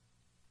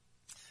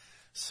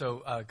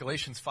So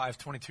Galatians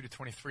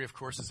 5:22-23, of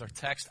course, is our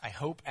text. I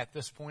hope at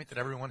this point that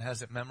everyone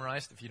has it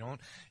memorized. If you don't,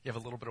 you have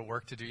a little bit of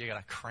work to do. You got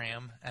to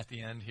cram at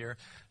the end here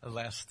the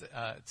last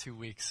 2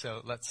 weeks.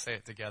 So let's say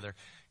it together.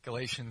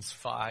 Galatians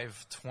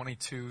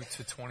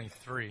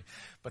 5:22-23.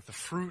 But the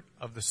fruit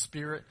of the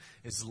Spirit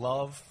is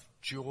love,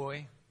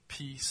 joy,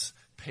 peace,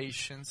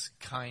 patience,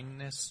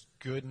 kindness,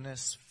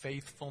 goodness,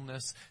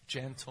 faithfulness,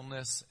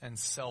 gentleness, and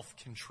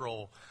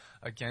self-control.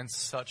 Against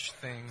such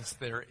things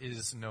there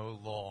is no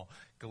law.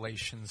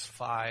 Galatians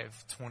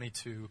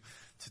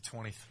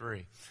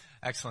 5:22-23.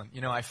 Excellent.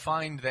 You know, I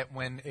find that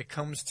when it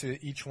comes to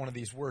each one of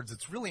these words,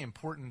 it's really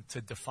important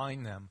to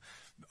define them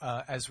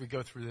as we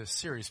go through this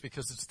series,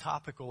 because it's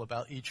topical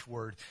about each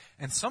word.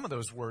 And some of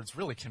those words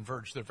really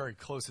converge. They're very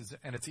close,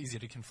 and it's easy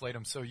to conflate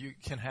them. So you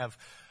can have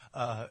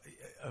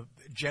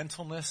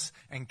gentleness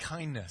and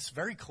kindness,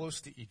 very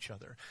close to each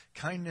other.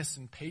 Kindness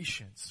and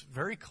patience,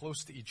 very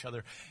close to each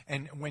other.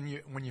 And when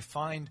you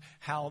find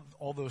how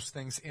all those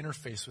things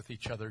interface with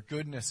each other,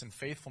 goodness and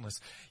faithfulness,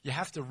 you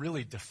have to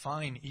really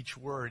define each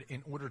word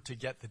in order to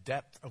get the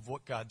depth of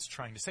what God's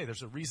trying to say.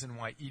 There's a reason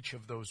why each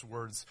of those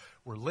words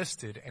were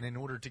listed, and in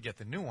order to get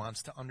the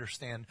nuance, to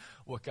understand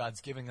what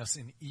God's giving us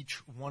in each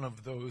one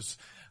of those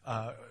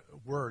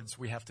words,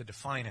 we have to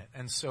define it.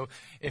 And so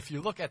if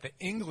you look at the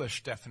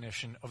English definition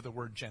of the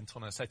word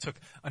gentleness, I took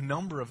a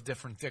number of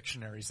different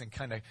dictionaries and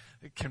kind of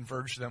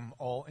converged them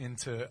all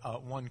into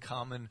one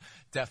common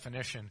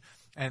definition.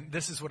 And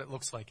this is what it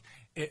looks like.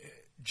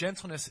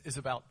 Gentleness is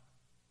about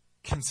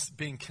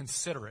being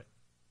considerate,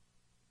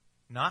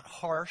 not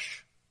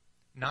harsh,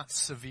 not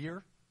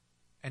severe,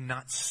 and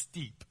not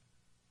steep,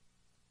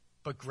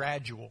 but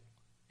gradual,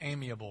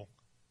 amiable,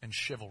 and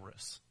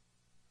chivalrous.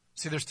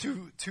 See, there's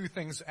two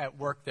things at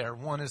work there.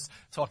 One is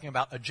talking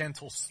about a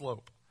gentle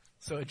slope.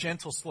 So a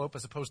gentle slope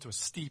as opposed to a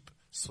steep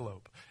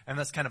slope. And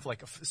that's kind of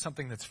like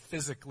something that's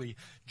physically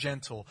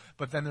gentle.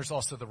 But then there's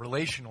also the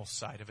relational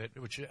side of it,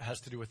 which has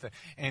to do with the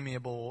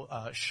amiable,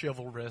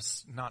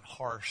 chivalrous, not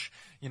harsh,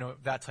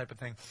 that type of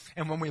thing.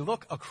 And when we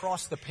look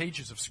across the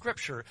pages of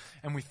Scripture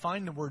and we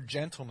find the word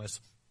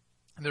gentleness,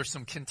 there's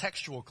some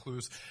contextual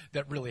clues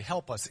that really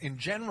help us. In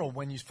general,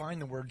 when you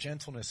find the word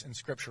gentleness in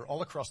Scripture,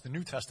 all across the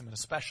New Testament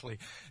especially,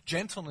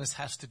 gentleness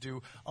has to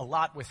do a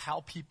lot with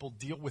how people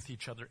deal with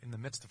each other in the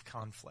midst of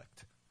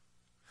conflict.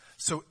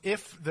 So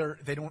if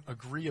they don't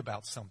agree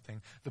about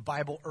something, the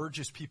Bible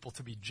urges people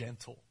to be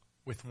gentle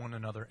with one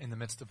another in the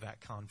midst of that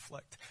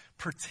conflict.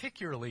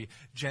 Particularly,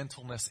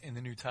 gentleness in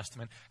the New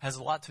Testament has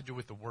a lot to do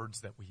with the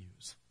words that we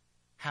use,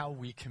 how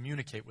we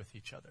communicate with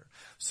each other.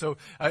 So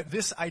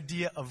this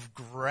idea of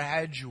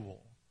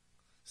gradual,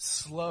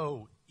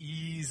 slow,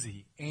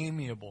 easy,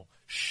 amiable,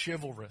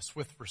 chivalrous,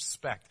 with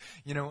respect.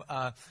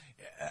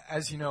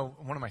 As you know,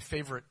 one of my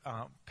favorite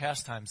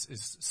pastimes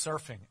is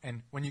surfing.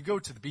 And when you go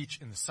to the beach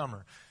in the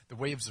summer, the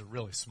waves are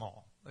really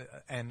small.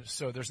 And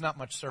so there's not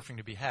much surfing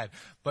to be had.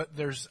 But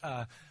there's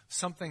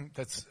something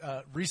that's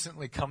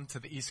recently come to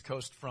the East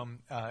Coast from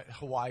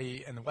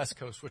Hawaii and the West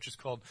Coast, which is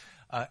called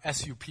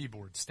SUP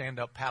boards,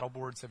 stand-up paddle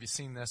boards. Have you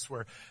seen this,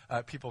 where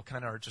people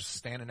kind of are just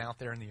standing out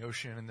there in the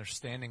ocean and they're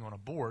standing on a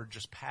board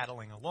just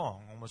paddling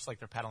along, almost like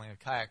they're paddling a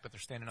kayak, but they're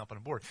standing up on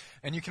a board.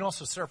 And you can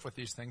also surf with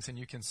these things, and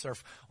you can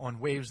surf on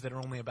waves that are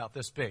only about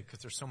this big because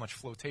there's so much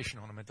flotation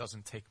on them, it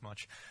doesn't take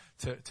much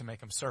to make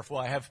them surf.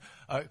 Well, I have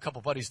a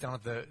couple buddies down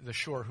at the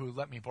shore who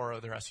let me borrow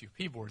their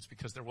SUP boards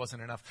because there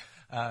wasn't enough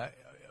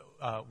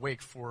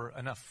wake for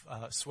enough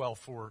swell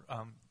for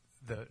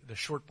the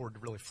short board to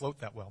really float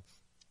that well.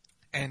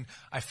 And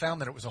I found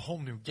that it was a whole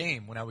new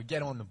game. When I would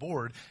get on the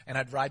board and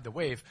I'd ride the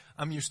wave,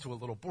 I'm used to a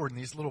little board. And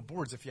these little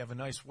boards, if you have a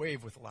nice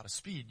wave with a lot of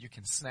speed, you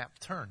can snap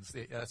turns.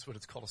 That's what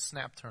it's called, a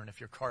snap turn. If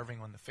you're carving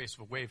on the face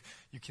of a wave,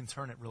 you can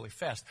turn it really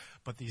fast.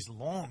 But these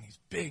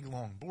big,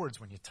 long boards,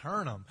 when you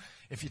turn them,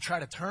 if you try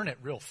to turn it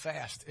real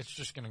fast, it's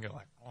just going to go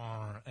like,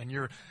 and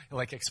you're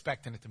like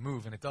expecting it to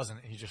move, and it doesn't,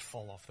 and you just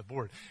fall off the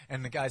board.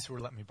 And the guys who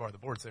were letting me borrow the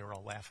boards, they were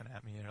all laughing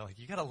at me. And they're like,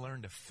 you got to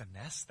learn to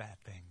finesse that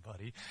thing,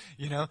 buddy.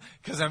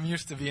 Because I'm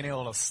used to being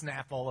able to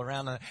snap all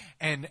around.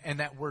 And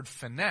that word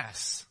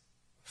finesse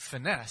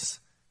has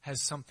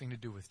something to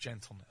do with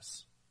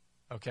gentleness.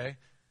 Okay?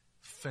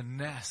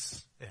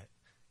 Finesse it.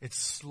 It's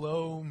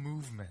slow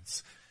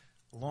movements.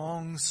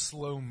 Long,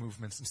 slow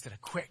movements instead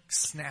of quick,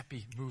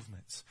 snappy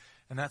movements.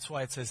 And that's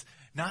why it says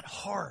not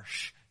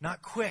harsh,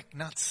 not quick,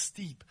 not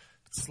steep,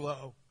 but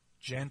slow,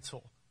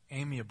 gentle,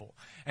 amiable.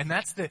 And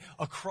that's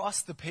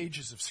across the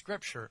pages of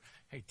Scripture.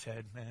 Hey,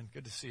 Ted, man,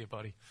 good to see you,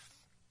 buddy.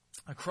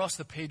 Across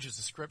the pages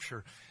of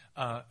Scripture,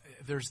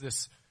 there's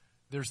this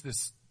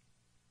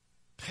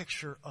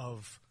picture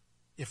of,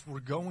 if we're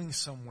going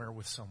somewhere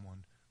with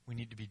someone, we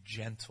need to be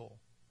gentle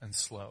and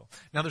slow.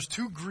 Now, there's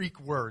two Greek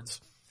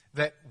words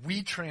that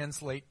we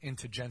translate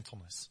into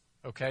gentleness,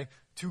 okay?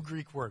 Two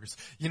Greek words.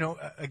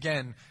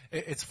 Again,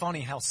 it's funny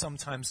how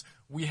sometimes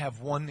we have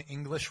one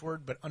English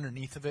word, but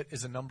underneath of it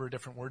is a number of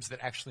different words that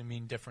actually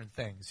mean different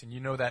things. And you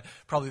know that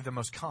probably the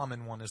most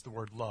common one is the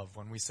word love.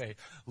 When we say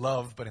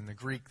love, but in the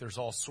Greek there's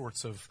all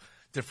sorts of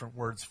different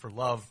words for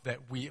love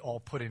that we all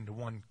put into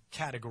one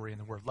category in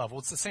the word love. Well,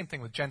 it's the same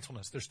thing with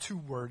gentleness. There's two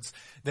words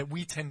that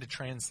we tend to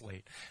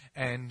translate.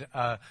 And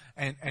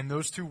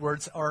those two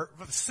words are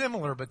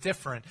similar but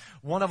different.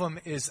 One of them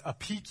is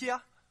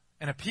apikia.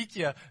 And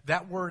apikia,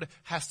 that word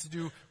has to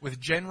do with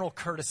general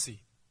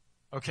courtesy.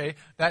 Okay,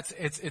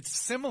 it's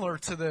similar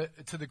to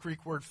the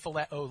Greek word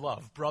phileo,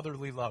 love,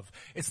 brotherly love.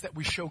 It's that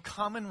we show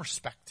common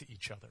respect to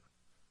each other.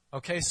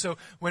 Okay, so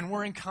when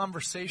we're in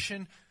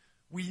conversation,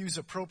 we use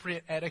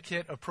appropriate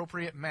etiquette,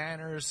 appropriate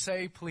manners,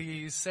 say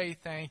please, say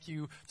thank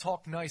you,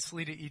 talk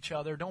nicely to each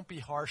other, don't be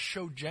harsh,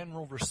 show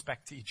general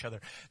respect to each other.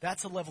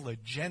 That's a level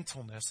of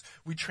gentleness.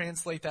 We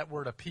translate that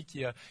word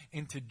apikia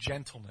into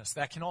gentleness.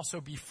 That can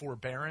also be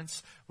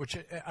forbearance,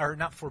 or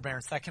not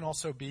forbearance, that can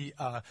also be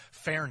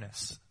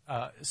fairness.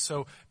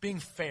 So being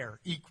fair,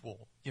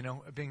 equal,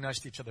 being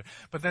nice to each other.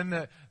 But then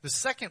the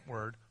second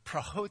word,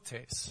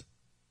 prahotes,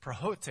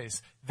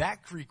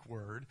 that Greek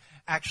word,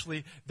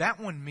 actually, that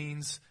one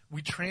means,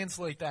 we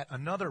translate that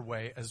another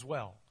way as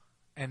well.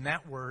 And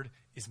that word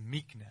is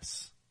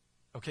meekness.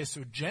 Okay,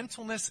 so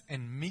gentleness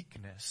and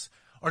meekness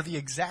are the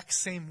exact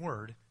same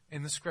word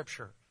in the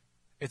scripture.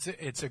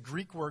 It's a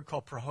Greek word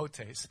called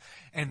prahotes.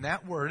 And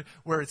that word,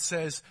 where it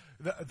says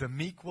the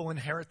meek will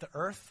inherit the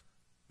earth,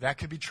 that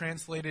could be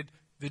translated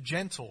the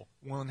gentle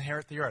will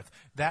inherit the earth.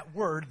 That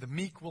word, the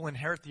meek will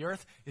inherit the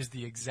earth, is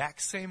the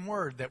exact same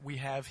word that we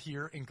have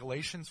here in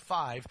Galatians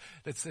 5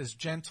 that says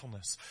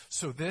gentleness.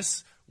 So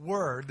this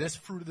word, this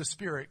fruit of the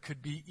Spirit,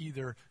 could be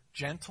either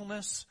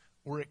gentleness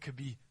or it could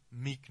be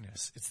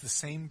meekness. It's the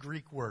same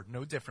Greek word,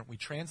 no different. We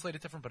translate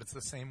it different, but it's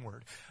the same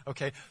word.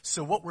 Okay,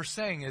 so what we're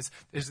saying is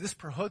this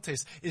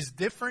prahotes is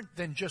different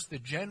than just the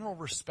general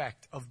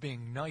respect of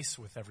being nice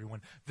with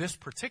everyone. This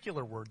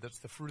particular word, that's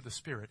the fruit of the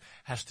Spirit,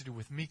 has to do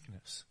with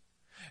meekness.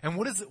 And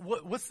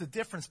what's the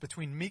difference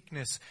between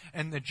meekness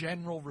and the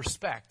general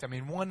respect? I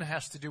mean, one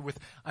has to do with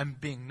I'm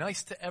being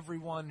nice to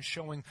everyone,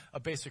 showing a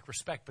basic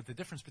respect. But the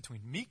difference between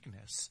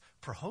meekness,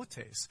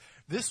 prahotes,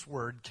 this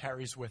word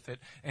carries with it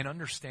an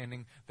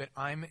understanding that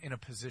I'm in a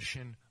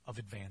position of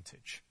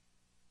advantage.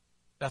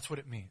 That's what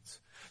it means.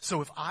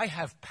 So if I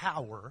have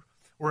power,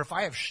 or if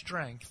I have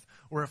strength,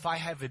 or if I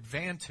have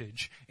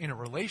advantage in a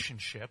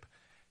relationship,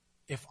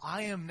 if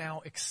I am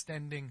now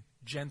extending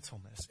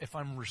gentleness, if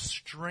I'm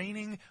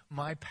restraining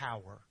my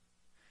power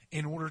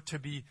in order to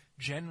be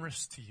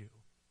generous to you,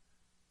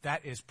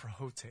 that is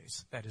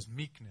prahotes, that is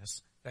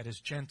meekness, that is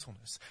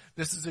gentleness.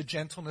 This is a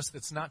gentleness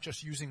that's not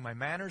just using my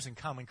manners and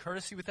common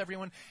courtesy with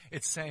everyone.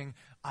 It's saying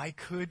I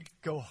could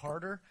go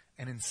harder,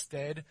 and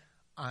instead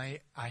I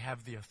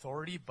have the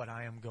authority, but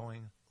I am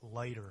going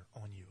lighter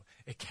on you.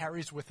 It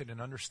carries with it an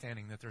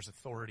understanding that there's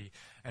authority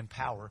and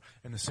power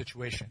in the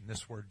situation.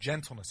 This word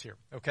gentleness here,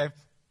 okay?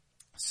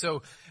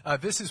 So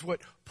this is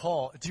what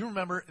Paul, do you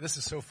remember, this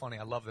is so funny,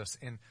 I love this.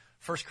 In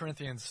 1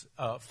 Corinthians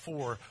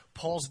 4,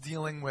 Paul's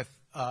dealing with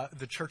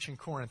the church in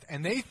Corinth,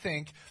 and they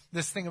think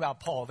this thing about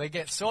Paul. They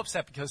get so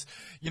upset because,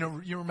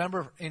 you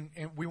remember,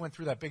 we went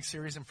through that big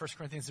series in 1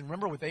 Corinthians, and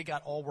remember what they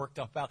got all worked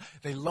up about?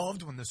 They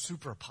loved when the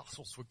super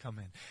apostles would come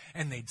in,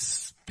 and they'd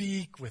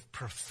speak with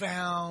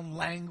profound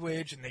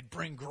language, and they'd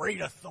bring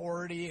great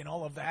authority and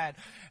all of that,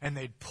 and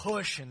they'd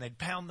push, and they'd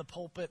pound the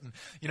pulpit, and,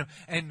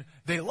 and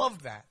they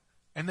loved that.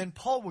 And then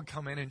Paul would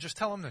come in and just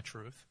tell them the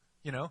truth,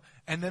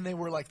 and then they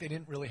were like, they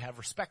didn't really have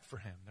respect for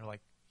him. They're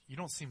like, you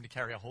don't seem to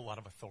carry a whole lot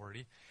of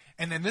authority.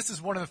 And then this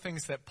is one of the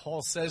things that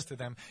Paul says to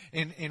them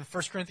in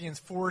 1 Corinthians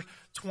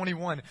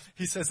 4:21.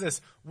 He says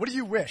this, what do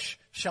you wish?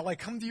 Shall I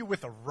come to you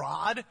with a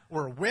rod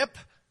or a whip?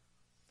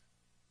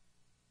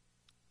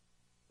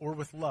 Or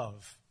with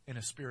love in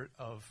a spirit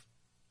of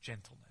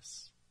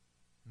gentleness,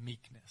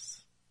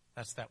 meekness?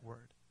 That's that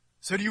word.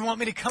 So do you want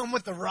me to come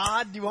with the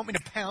rod? Do you want me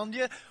to pound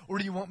you? Or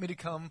do you want me to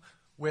come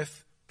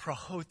with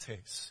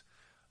prahotes,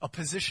 a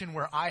position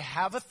where I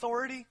have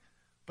authority,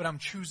 but I'm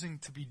choosing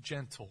to be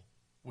gentle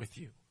with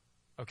you?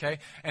 Okay?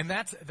 And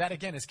that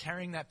again is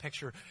carrying that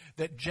picture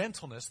that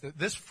gentleness, that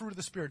this fruit of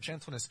the Spirit,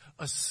 gentleness,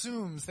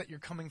 assumes that you're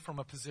coming from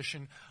a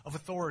position of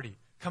authority,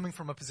 coming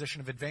from a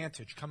position of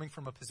advantage, coming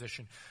from a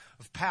position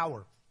of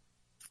power.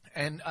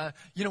 And,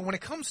 when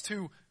it comes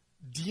to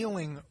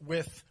dealing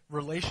with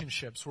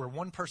relationships where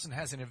one person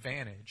has an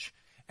advantage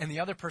and the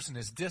other person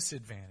is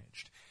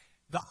disadvantaged,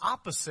 the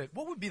opposite,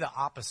 what would be the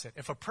opposite?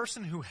 If a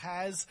person who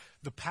has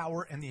the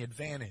power and the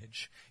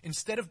advantage,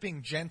 instead of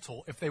being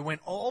gentle, if they went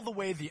all the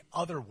way the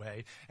other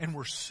way and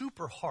were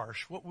super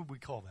harsh, what would we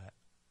call that?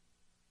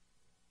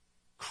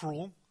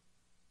 Cruel?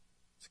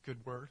 It's a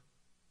good word.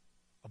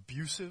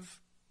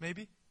 Abusive,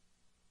 maybe?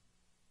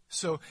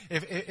 So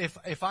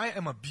if I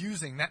am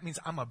abusing, that means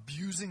I'm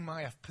abusing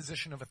my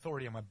position of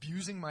authority. I'm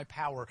abusing my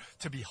power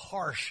to be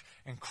harsh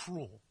and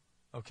cruel.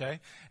 Okay?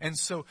 And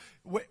so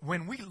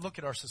when we look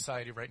at our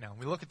society right now,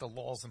 we look at the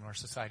laws in our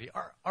society,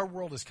 our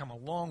world has come a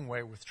long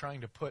way with trying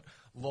to put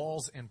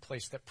laws in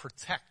place that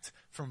protect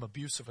from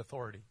abuse of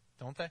authority,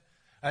 don't they?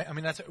 I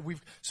mean,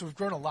 we've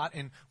grown a lot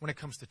when it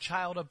comes to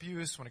child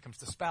abuse, when it comes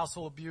to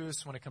spousal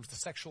abuse, when it comes to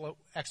sexual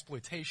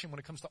exploitation, when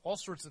it comes to all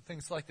sorts of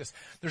things like this.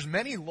 There's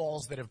many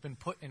laws that have been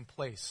put in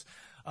place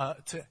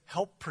to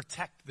help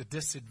protect the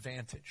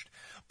disadvantaged.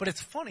 But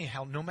it's funny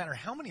how no matter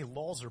how many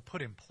laws are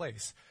put in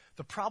place,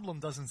 the problem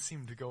doesn't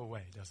seem to go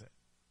away, does it?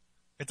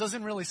 It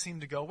doesn't really seem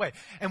to go away.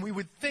 And we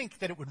would think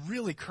that it would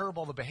really curb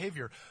all the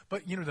behavior.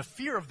 But, the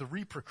fear of the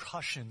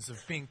repercussions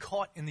of being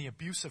caught in the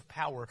abuse of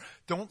power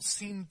don't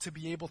seem to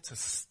be able to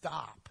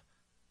stop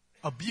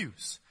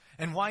abuse.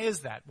 And why is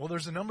that? Well,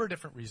 there's a number of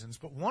different reasons.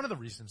 But one of the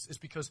reasons is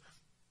because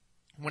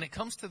when it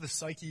comes to the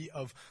psyche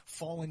of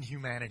fallen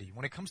humanity,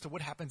 when it comes to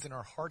what happens in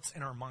our hearts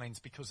and our minds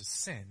because of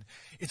sin,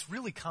 it's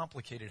really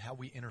complicated how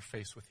we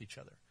interface with each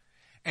other.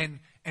 And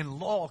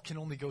law can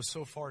only go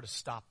so far to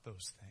stop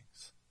those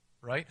things.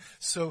 Right?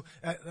 So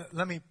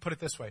let me put it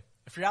this way.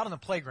 If you're out on the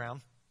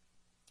playground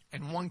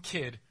and one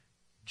kid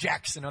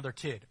jacks another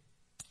kid,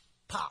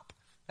 pop,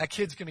 that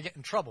kid's going to get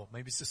in trouble,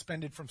 maybe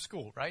suspended from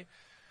school, right?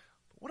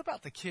 But what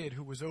about the kid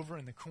who was over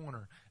in the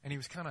corner and he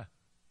was kind of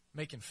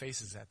making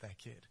faces at that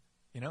kid,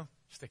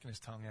 sticking his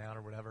tongue out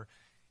or whatever?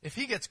 If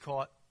he gets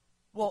caught,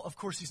 well, of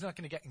course, he's not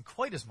going to get in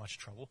quite as much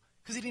trouble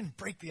because he didn't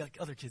break the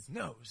other kid's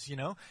nose,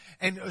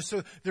 And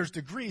so there's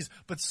degrees,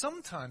 but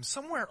sometimes,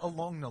 somewhere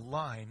along the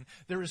line,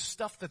 there is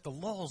stuff that the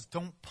laws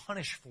don't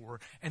punish for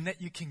and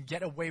that you can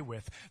get away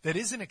with, that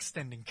isn't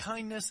extending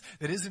kindness,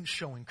 that isn't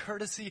showing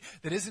courtesy,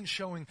 that isn't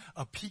showing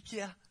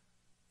apikia.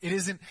 It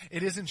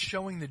isn't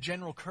showing the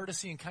general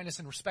courtesy and kindness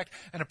and respect,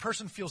 and a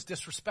person feels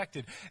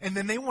disrespected, and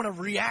then they want to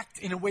react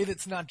in a way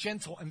that's not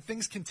gentle, and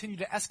things continue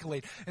to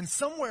escalate. And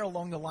somewhere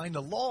along the line, the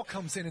law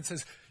comes in and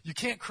says, you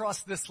can't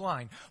cross this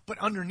line. But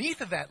underneath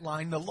of that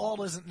line, the law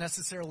doesn't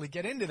necessarily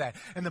get into that.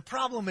 And the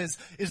problem is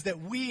that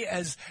we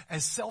as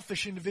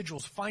selfish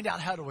individuals find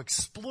out how to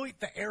exploit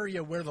the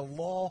area where the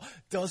law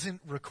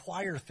doesn't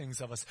require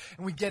things of us.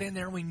 And we get in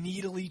there and we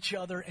needle each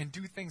other and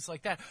do things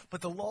like that.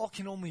 But the law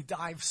can only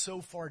dive so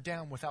far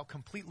down without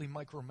completely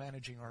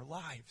micromanaging our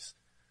lives.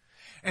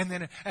 And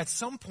then at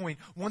some point,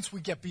 once we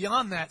get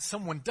beyond that,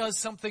 someone does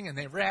something and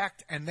they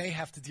react and they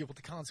have to deal with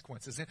the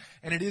consequences.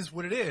 And it is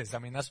what it is. I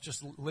mean, that's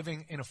just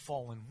living in a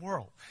fallen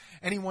world.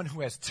 Anyone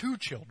who has two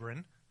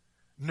children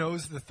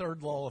knows the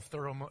third law of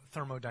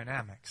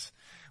thermodynamics,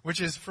 which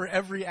is for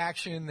every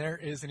action there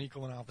is an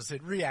equal and opposite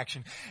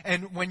reaction.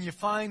 And when you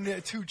find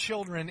the two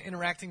children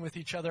interacting with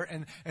each other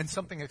and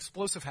something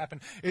explosive happen,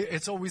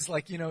 it's always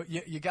like,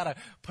 you got to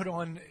put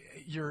on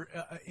your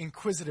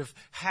inquisitive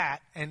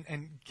hat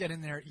and get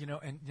in there,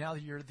 and now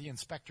you're the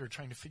inspector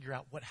trying to figure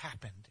out what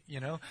happened,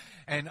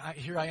 And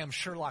here I am,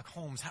 Sherlock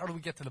Holmes. How do we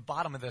get to the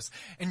bottom of this?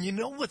 And you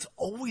know what's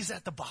always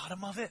at the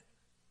bottom of it?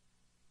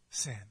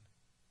 Sin.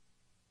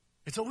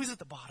 It's always at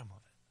the bottom of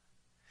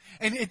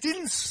it. And it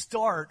didn't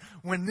start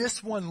when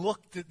this one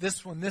looked at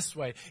this one this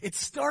way. It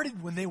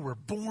started when they were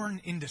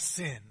born into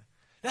sin.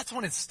 That's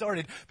when it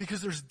started,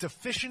 because there's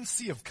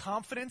deficiency of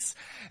confidence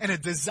and a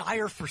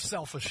desire for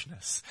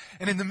selfishness.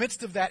 And in the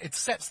midst of that, it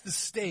sets the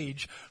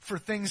stage for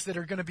things that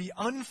are going to be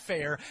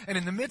unfair. And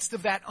in the midst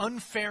of that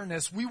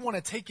unfairness, we want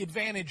to take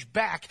advantage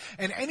back.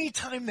 And any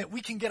time that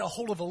we can get a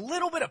hold of a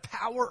little bit of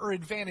power or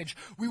advantage,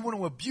 we want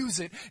to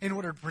abuse it in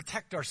order to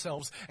protect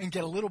ourselves and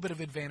get a little bit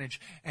of advantage.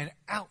 And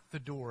out the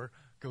door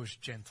goes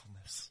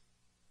gentleness,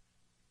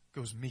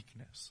 goes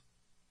meekness.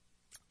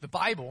 The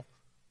Bible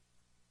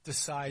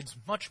decides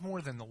much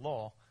more than the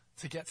law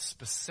to get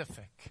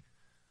specific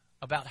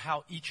about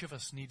how each of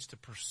us needs to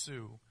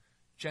pursue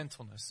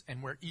gentleness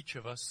and where each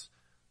of us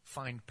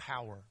find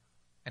power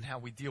and how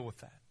we deal with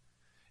that.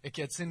 It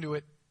gets into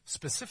it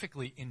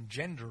specifically in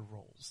gender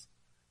roles,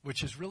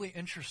 which is really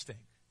interesting.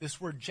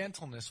 This word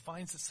gentleness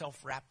finds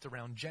itself wrapped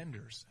around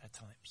genders at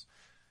times,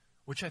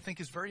 which I think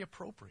is very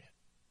appropriate.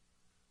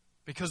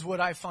 Because what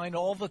I find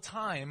all the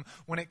time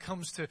when it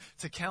comes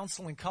to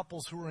counseling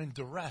couples who are in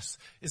duress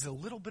is a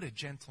little bit of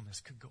gentleness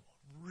could go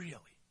a really,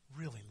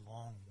 really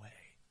long way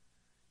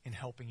in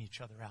helping each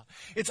other out.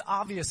 It's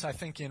obvious, I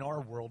think, in our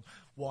world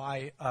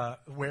why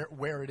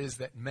where it is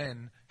that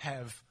men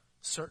have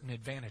certain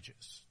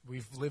advantages.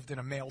 We've lived in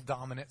a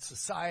male-dominant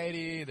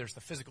society. There's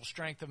the physical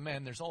strength of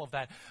men. There's all of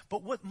that.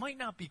 But what might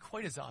not be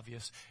quite as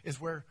obvious is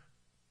where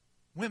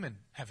women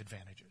have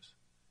advantages.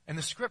 And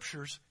the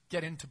scriptures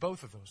get into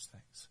both of those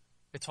things.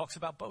 It talks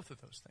about both of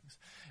those things.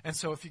 And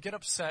so if you get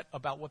upset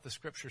about what the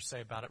scriptures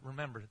say about it,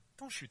 remember,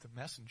 don't shoot the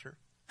messenger.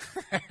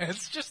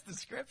 It's just the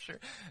scripture.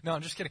 No,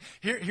 I'm just kidding.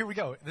 Here we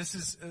go.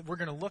 We're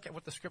going to look at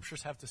what the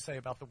scriptures have to say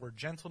about the word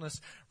gentleness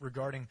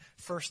regarding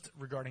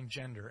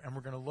gender. And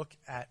we're going to look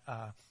at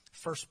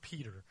 1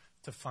 Peter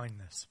to find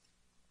this.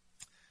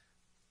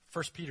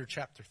 1 Peter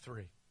chapter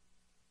 3.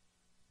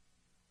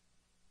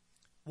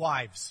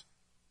 Wives,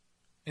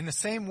 in the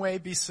same way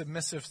be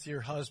submissive to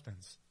your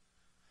husbands,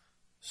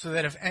 so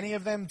that if any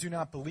of them do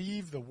not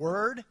believe the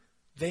word,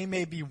 they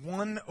may be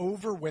won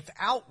over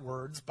without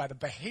words by the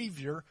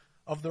behavior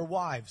of their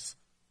wives.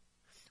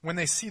 When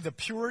they see the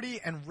purity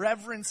and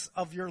reverence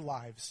of your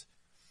lives,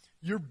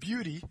 your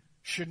beauty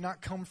should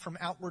not come from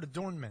outward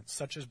adornments,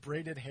 such as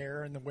braided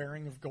hair and the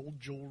wearing of gold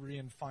jewelry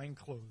and fine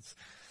clothes.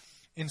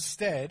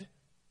 Instead,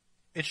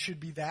 it should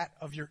be that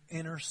of your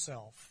inner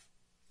self,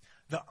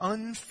 the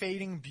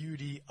unfading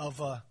beauty of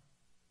a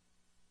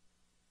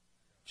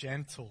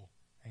gentle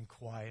and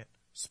quiet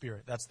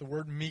spirit. That's the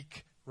word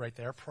meek right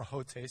there,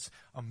 prohotes,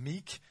 a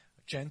meek,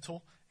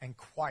 gentle, and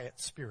quiet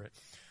spirit,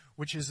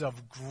 which is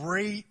of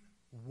great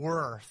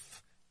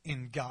worth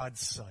in God's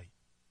sight.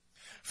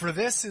 For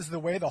this is the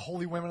way the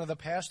holy women of the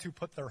past who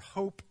put their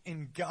hope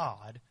in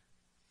God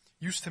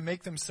used to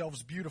make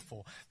themselves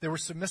beautiful. They were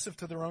submissive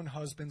to their own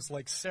husbands,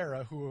 like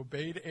Sarah, who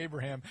obeyed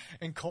Abraham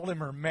and called him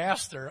her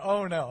master.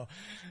 Oh no,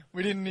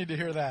 we didn't need to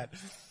hear that.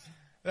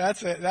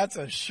 That's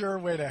a sure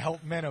way to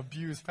help men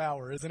abuse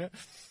power, isn't it?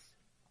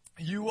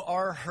 You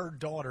are her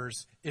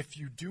daughters if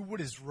you do what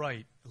is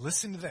right.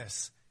 Listen to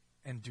this,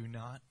 and do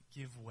not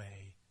give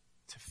way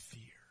to fear.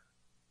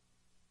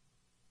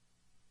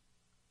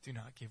 Do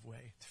not give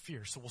way to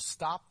fear. So we'll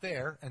stop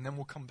there, and then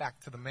we'll come back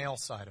to the male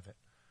side of it.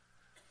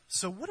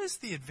 So what is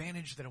the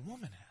advantage that a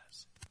woman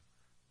has?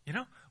 You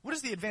know, what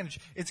is the advantage?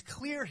 It's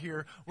clear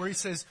here where he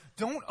says,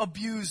 don't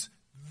abuse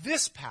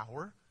this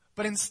power,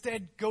 but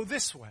instead go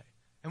this way.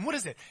 And what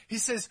is it? He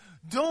says,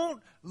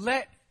 don't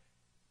let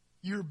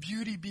your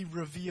beauty be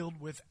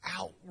revealed with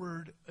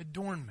outward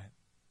adornment.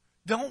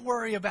 Don't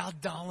worry about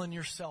dolling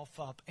yourself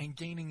up and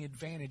gaining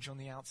advantage on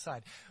the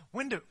outside.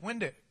 When do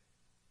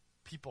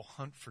people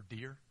hunt for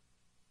deer?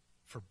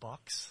 For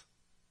bucks?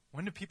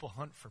 When do people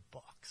hunt for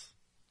bucks?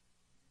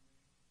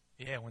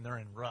 Yeah, when they're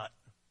in rut,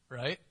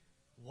 right?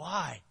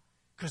 Why?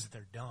 Because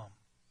they're dumb.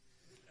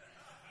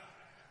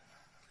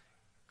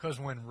 Because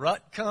when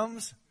rut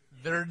comes,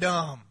 they're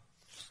dumb.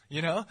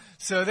 You know?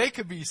 So they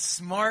could be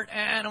smart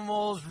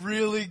animals,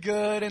 really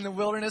good in the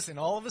wilderness, and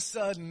all of a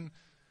sudden,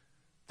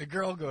 the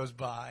girl goes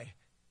by,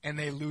 and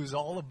they lose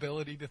all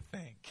ability to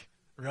think,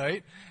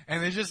 right?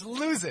 And they just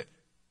lose it.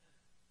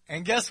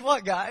 And guess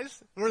what,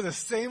 guys? We're the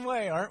same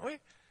way, aren't we?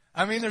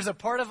 I mean, there's a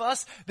part of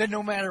us that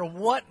no matter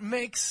what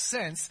makes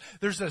sense,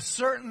 there's a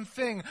certain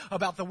thing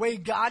about the way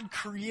God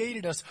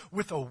created us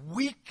with a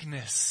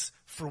weakness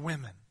for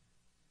women.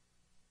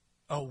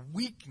 A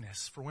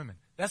weakness for women.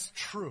 That's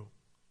true.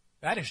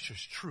 That is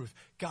just truth.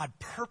 God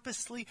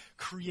purposely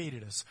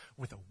created us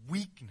with a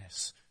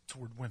weakness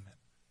toward women.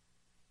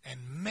 And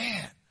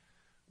man,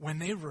 when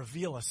they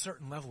reveal a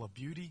certain level of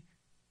beauty,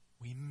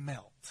 we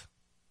melt.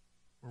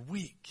 We're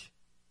weak.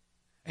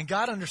 And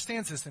God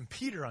understands this, and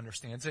Peter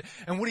understands it.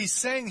 And what he's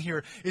saying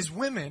here is,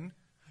 women,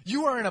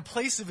 you are in a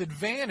place of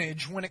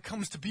advantage when it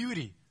comes to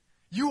beauty.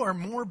 You are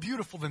more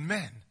beautiful than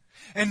men.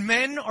 And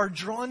men are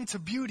drawn to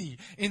beauty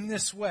in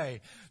this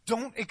way.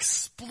 Don't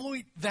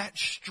exploit that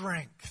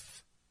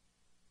strength.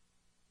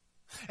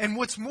 And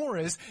what's more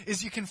is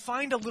you can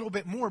find a little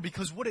bit more,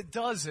 because what it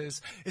does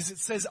is it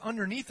says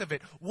underneath of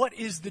it, what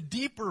is the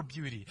deeper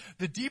beauty?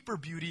 The deeper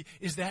beauty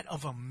is that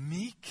of a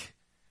meek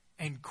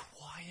and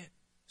quiet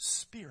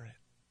spirit.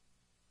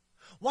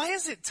 Why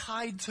is it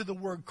tied to the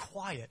word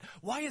quiet?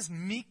 Why is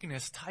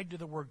meekness tied to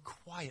the word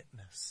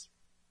quietness?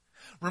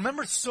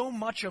 Remember, so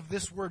much of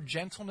this word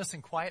gentleness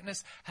and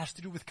quietness has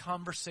to do with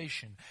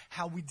conversation,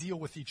 how we deal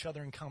with each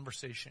other in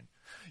conversation.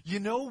 You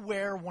know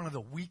where one of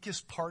the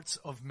weakest parts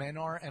of men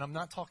are? And I'm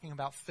not talking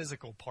about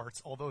physical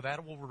parts, although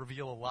that will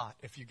reveal a lot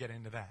if you get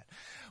into that.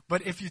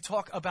 But if you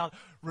talk about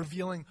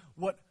revealing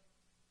what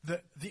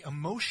the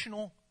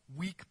emotional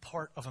weak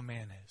part of a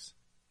man is,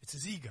 it's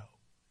his ego.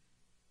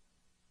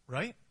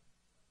 Right?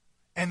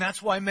 And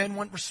that's why men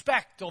want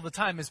respect all the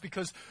time, is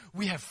because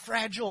we have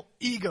fragile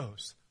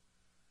egos.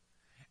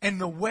 And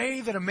the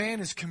way that a man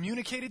is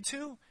communicated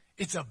to,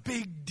 it's a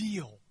big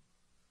deal.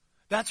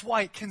 That's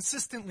why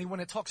consistently when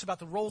it talks about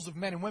the roles of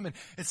men and women,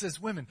 it says,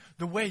 women,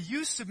 the way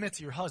you submit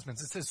to your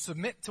husbands, it says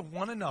submit to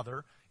one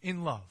another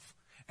in love.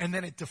 And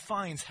then it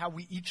defines how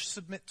we each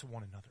submit to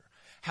one another,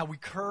 how we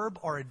curb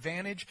our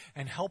advantage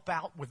and help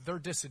out with their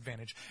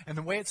disadvantage. And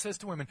the way it says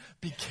to women,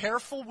 be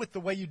careful with the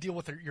way you deal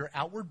with your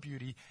outward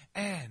beauty,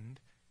 and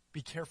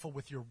be careful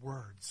with your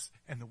words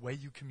and the way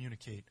you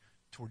communicate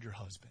toward your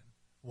husband.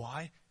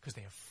 Why? Because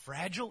they have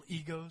fragile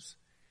egos,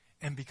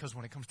 and because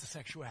when it comes to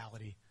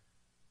sexuality,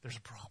 there's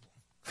a problem.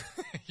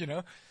 You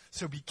know?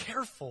 So be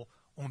careful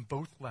on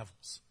both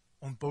levels.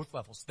 On both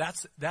levels.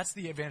 That's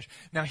the advantage.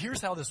 Now,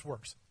 here's how this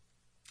works.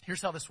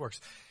 Here's how this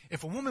works.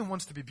 If a woman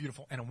wants to be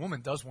beautiful, and a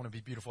woman does want to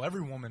be beautiful, every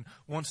woman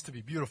wants to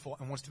be beautiful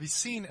and wants to be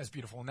seen as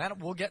beautiful. And that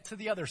we'll get to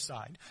the other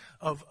side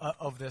of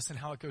this and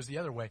how it goes the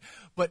other way.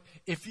 But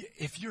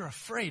if you're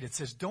afraid, it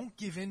says don't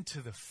give in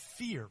to the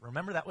fear.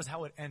 Remember, that was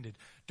how it ended.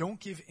 Don't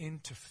give in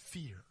to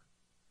fear.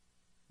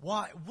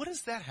 Why? What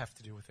does that have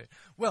to do with it?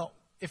 Well,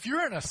 if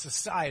you're in a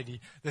society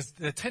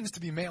that tends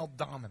to be male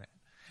dominant,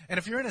 and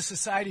if you're in a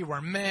society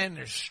where men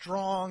are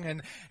strong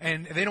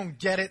and they don't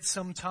get it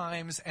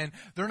sometimes, and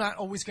they're not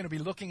always going to be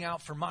looking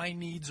out for my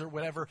needs or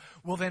whatever,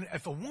 well then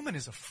if a woman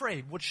is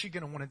afraid, what's she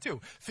going to want to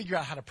do? Figure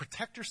out how to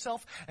protect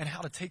herself and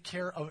how to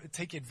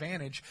take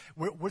advantage.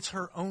 What's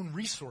her own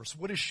resource?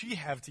 What does she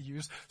have to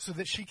use so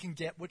that she can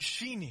get what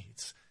she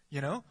needs? You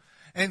know?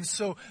 And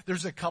so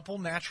there's a couple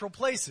natural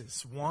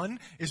places. One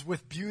is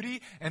with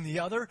beauty, and the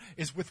other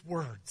is with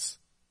words.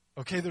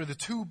 Okay, they're the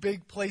two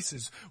big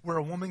places where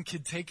a woman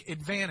can take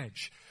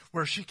advantage,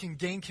 where she can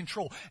gain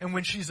control. And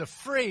when she's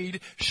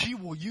afraid, she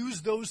will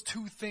use those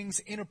two things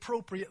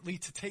inappropriately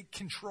to take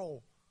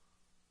control.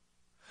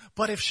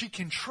 But if she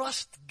can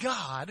trust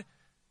God,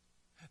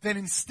 then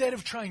instead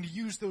of trying to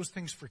use those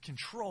things for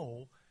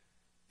control,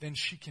 then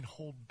she can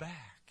hold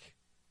back.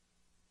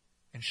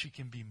 And she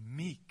can be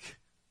meek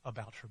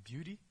about her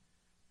beauty,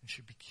 and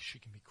she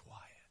can be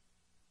quiet.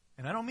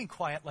 And I don't mean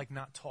quiet like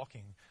not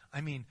talking.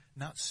 I mean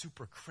not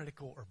super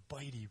critical or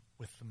bitey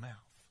with the mouth.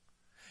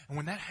 And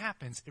when that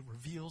happens, it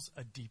reveals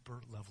a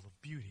deeper level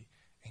of beauty.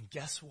 And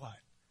guess what?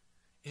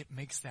 It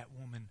makes that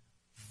woman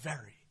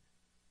very,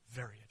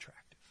 very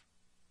attractive.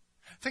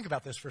 Think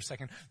about this for a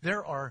second.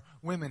 There are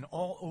women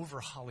all over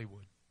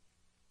Hollywood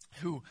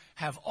who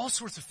have all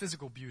sorts of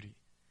physical beauty.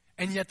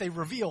 And yet they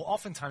reveal,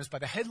 oftentimes by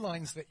the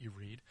headlines that you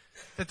read,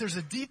 that there's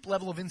a deep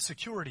level of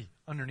insecurity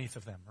underneath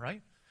of them,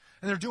 right?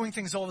 And they're doing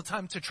things all the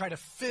time to try to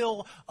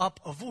fill up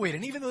a void.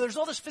 And even though there's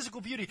all this physical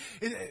beauty,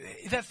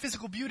 that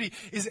physical beauty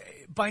is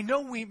by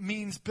no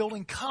means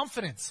building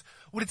confidence.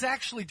 What it's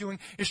actually doing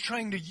is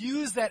trying to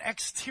use that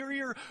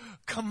exterior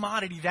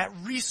commodity, that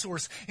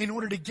resource, in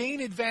order to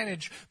gain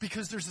advantage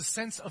because there's a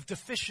sense of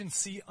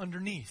deficiency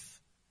underneath.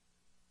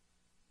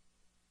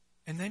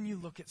 And then you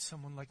look at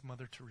someone like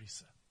Mother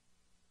Teresa.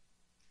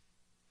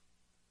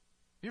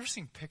 You ever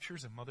seen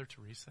pictures of Mother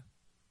Teresa?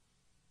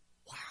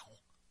 Wow.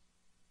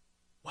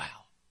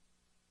 Wow.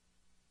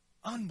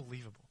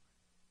 Unbelievable.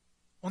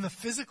 On the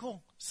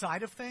physical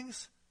side of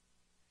things,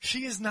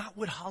 she is not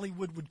what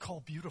Hollywood would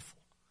call beautiful.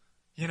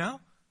 You know?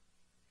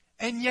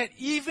 And yet,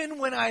 even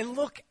when I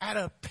look at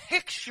a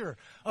picture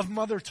of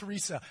Mother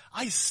Teresa,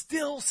 I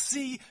still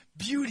see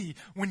beauty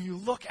when you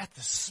look at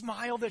the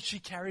smile that she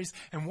carries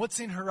and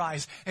what's in her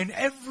eyes. And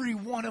every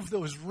one of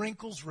those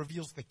wrinkles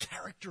reveals the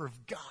character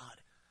of God.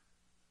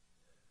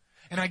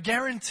 And I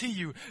guarantee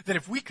you that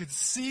if we could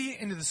see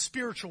into the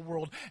spiritual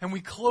world and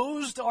we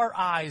closed our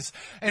eyes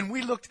and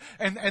we looked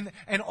and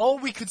all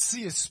we could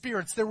see is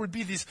spirits, there would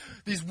be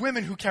these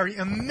women who carry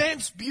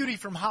immense beauty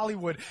from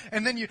Hollywood.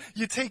 And then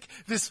you take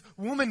this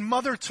woman,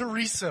 Mother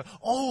Teresa,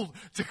 old,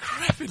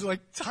 decrepit, like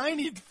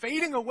tiny,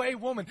 fading away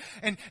woman,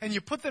 and you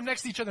put them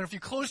next to each other. If you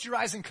closed your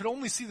eyes and could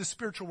only see the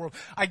spiritual world,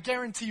 I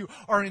guarantee you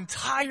our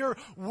entire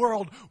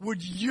world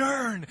would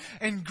yearn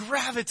and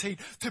gravitate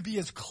to be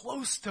as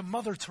close to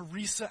Mother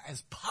Teresa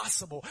as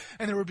possible,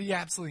 and there would be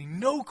absolutely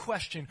no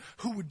question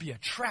who would be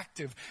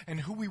attractive and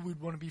who we would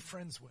want to be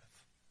friends with.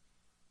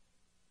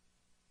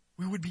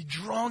 We would be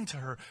drawn to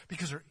her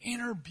because her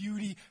inner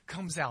beauty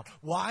comes out.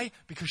 Why?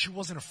 Because she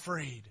wasn't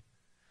afraid.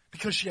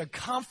 Because she had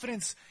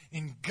confidence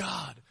in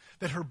God,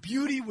 that her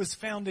beauty was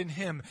found in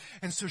Him.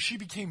 And so she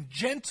became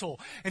gentle,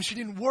 and she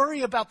didn't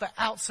worry about the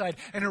outside,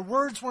 and her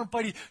words weren't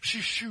bitey.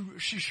 She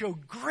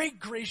showed great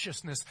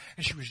graciousness,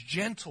 and she was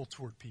gentle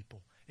toward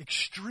people.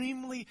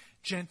 Extremely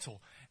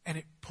gentle. And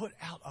it put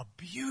out a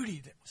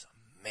beauty that was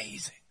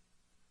amazing.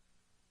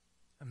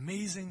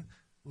 Amazing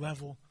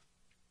level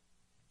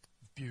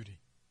of beauty.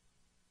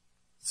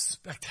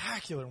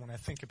 Spectacular when I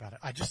think about it.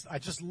 I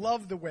just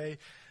love the way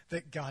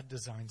that God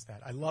designs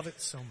that. I love it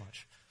so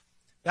much.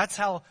 That's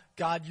how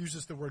God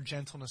uses the word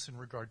gentleness in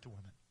regard to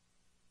women.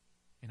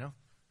 You know?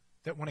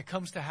 That when it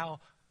comes to how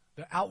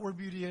the outward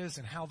beauty is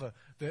and how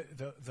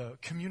the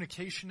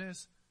communication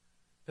is,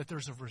 that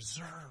there's a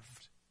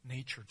reserved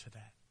nature to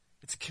that.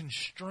 It's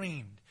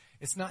constrained.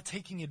 It's not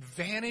taking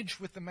advantage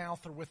with the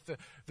mouth or with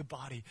the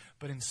body,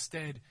 but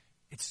instead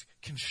it's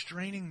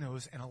constraining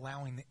those and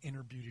allowing the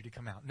inner beauty to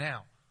come out.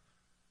 Now,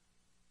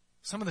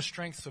 some of the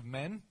strengths of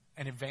men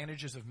and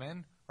advantages of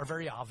men are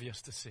very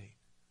obvious to see.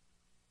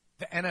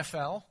 The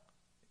NFL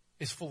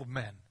is full of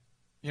men,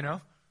 you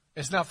know?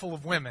 It's not full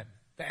of women.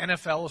 The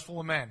NFL is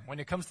full of men. When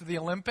it comes to the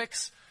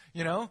Olympics,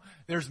 you know,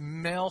 there's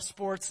male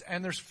sports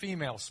and there's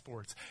female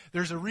sports.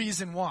 There's a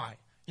reason why.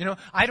 You know,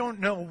 I don't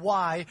know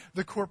why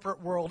the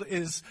corporate world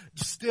is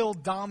still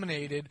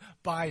dominated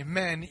by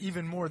men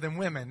even more than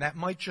women. That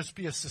might just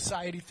be a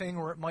society thing,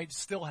 or it might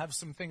still have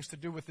some things to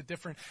do with the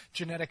different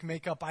genetic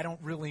makeup. I don't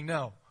really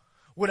know.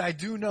 What I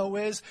do know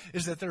is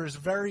that there is a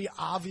very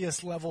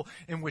obvious level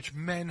in which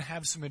men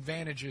have some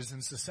advantages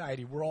in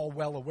society. We're all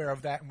well aware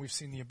of that, and we've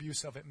seen the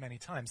abuse of it many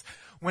times.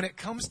 When it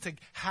comes to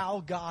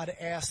how God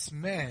asks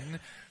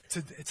men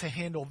to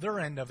handle their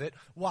end of it,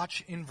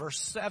 watch in verse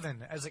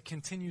 7 as it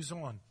continues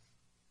on.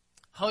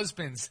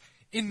 Husbands,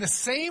 in the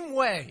same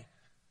way,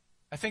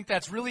 I think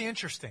that's really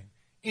interesting.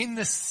 In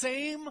the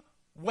same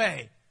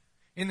way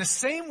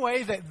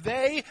that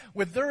they,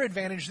 with their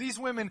advantage, these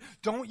women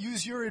don't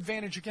use your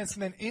advantage against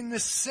men. In the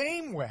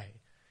same way,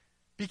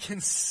 be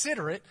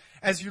considerate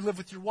as you live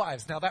with your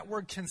wives. Now that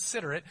word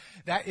considerate,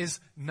 that is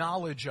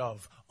knowledge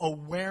of,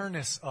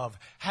 awareness of,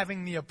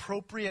 having the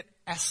appropriate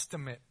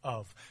estimate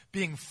of,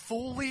 being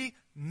fully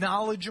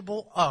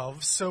knowledgeable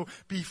of. So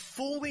be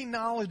fully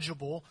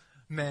knowledgeable,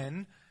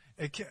 men,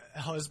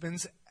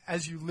 husbands,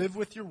 as you live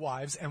with your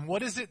wives. And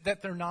what is it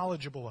that they're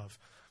knowledgeable of?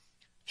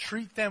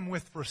 treat them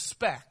with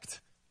respect.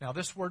 Now,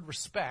 this word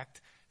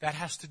respect, that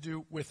has to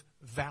do with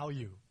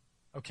value,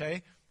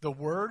 okay? The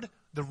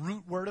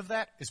root word of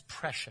that is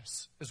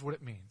precious, is what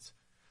it means.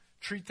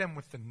 Treat them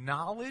with the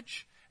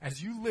knowledge,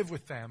 as you live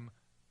with them,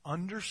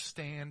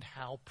 understand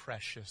how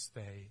precious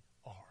they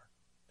are.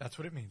 That's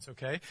what it means,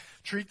 okay?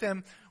 Treat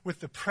them with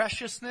the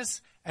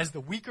preciousness as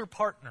the weaker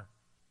partner.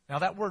 Now,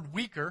 that word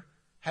weaker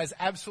has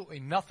absolutely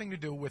nothing to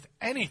do with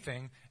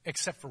anything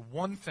except for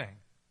one thing,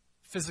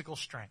 physical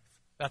strength.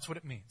 That's what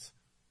it means.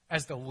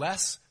 As the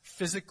less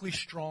physically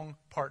strong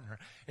partner.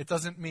 It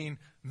doesn't mean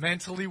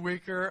mentally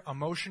weaker,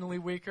 emotionally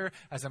weaker.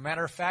 As a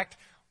matter of fact,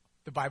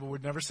 the Bible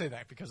would never say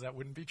that because that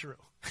wouldn't be true.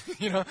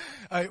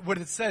 What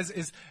it says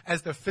is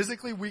as the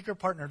physically weaker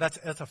partner. That's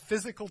a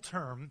physical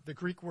term, the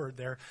Greek word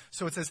there.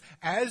 So it says,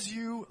 as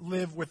you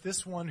live with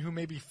this one who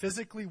may be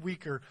physically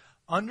weaker,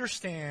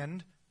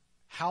 understand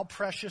how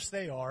precious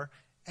they are,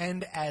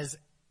 and as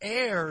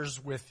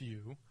heirs with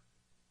you,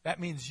 that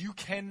means you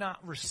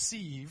cannot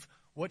receive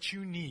what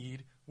you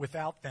need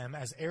without them,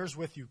 as heirs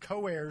with you,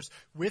 co-heirs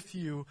with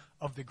you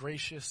of the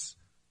gracious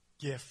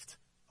gift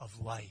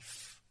of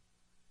life.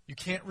 You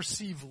can't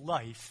receive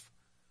life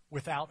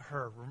without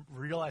her.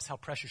 Realize how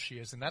precious she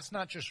is. And that's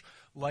not just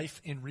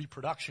life in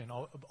reproduction,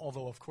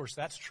 although, of course,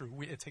 that's true.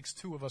 It takes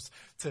two of us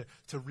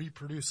to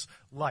reproduce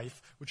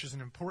life, which is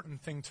an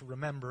important thing to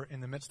remember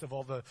in the midst of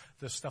all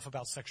the stuff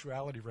about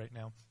sexuality right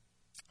now.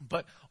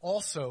 But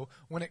also,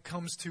 when it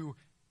comes to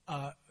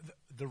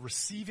the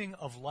receiving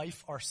of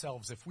life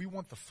ourselves, if we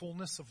want the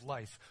fullness of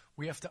life,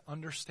 we have to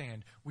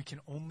understand we can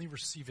only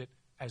receive it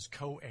as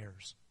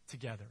co-heirs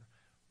together.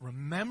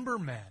 Remember,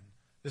 men,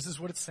 this is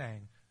what it's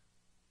saying,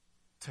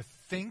 to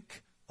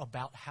think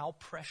about how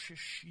precious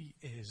she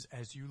is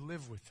as you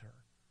live with her.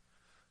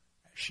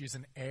 She's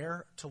an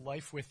heir to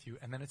life with you,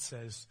 and then it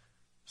says,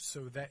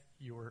 so that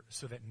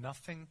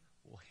nothing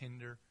will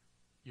hinder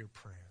your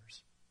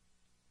prayers.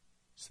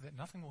 So that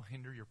nothing will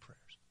hinder your prayers.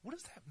 What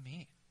does that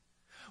mean?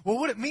 Well,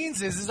 what it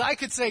means is I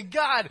could say,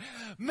 God,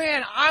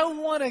 man, I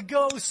want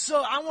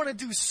to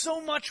do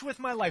so much with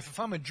my life if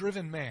I'm a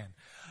driven man.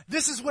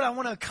 This is what I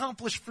want to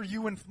accomplish for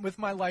you and with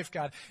my life,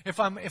 God. If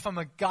I'm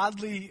a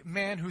godly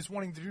man who's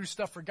wanting to do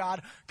stuff for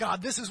God,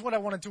 God, this is what I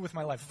want to do with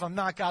my life. If I'm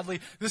not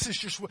godly, this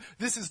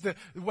is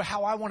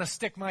how I want to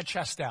stick my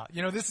chest out.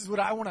 This is what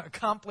I want to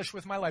accomplish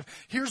with my life.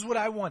 Here's what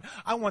I want.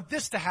 I want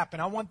this to happen.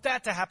 I want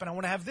that to happen. I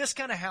want to have this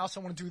kind of house.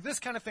 I want to do this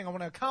kind of thing. I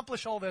want to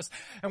accomplish all this.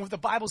 And what the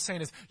Bible's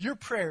saying is your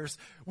prayers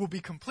will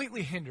be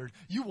completely hindered.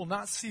 You will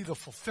not see the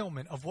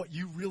fulfillment of what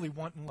you really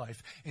want in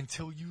life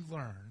until you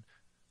learn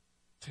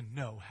to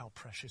know how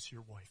precious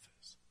your wife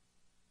is.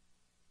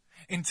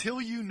 Until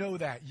you know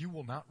that, you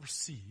will not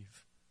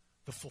receive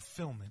the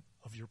fulfillment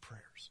of your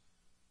prayers.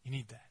 You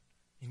need that.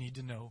 You need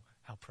to know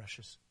how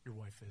precious your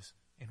wife is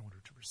in order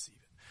to receive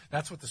it.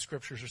 That's what the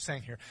scriptures are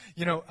saying here.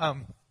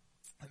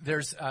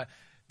 There's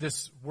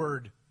this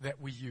word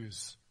that we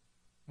use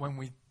when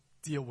we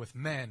deal with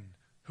men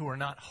who are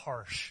not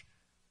harsh,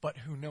 but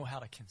who know how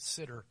to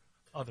consider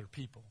other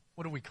people.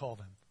 What do we call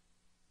them?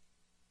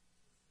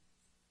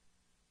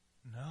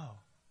 No.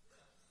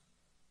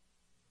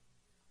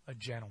 A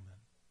gentleman.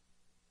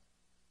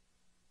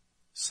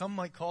 Some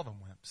might call them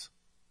wimps,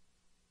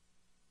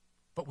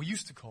 but we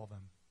used to call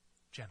them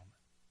gentlemen.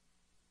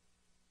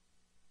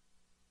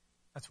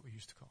 That's what we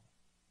used to call them.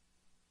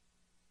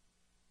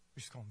 We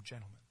used to call them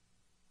gentlemen.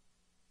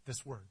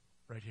 This word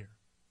right here,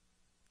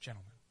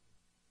 gentlemen.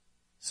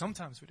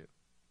 Sometimes we do.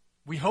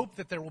 We hope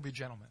that there will be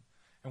gentlemen.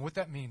 And what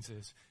that means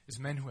is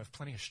men who have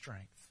plenty of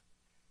strength,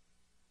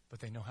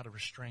 but they know how to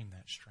restrain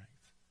that strength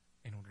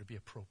in order to be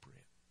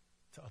appropriate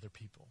to other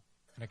people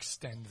and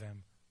extend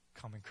them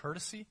common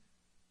courtesy,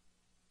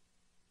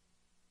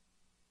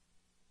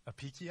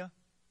 apikia,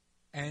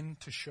 and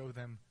to show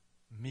them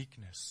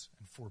meekness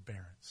and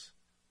forbearance,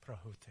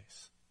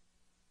 prahotes.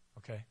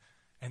 Okay?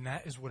 And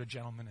that is what a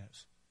gentleman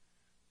is.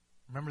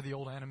 Remember the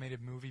old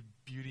animated movie,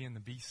 Beauty and the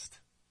Beast?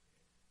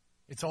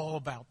 It's all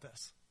about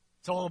this.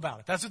 It's all about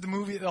it. That's what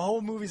the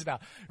whole movie's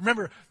about.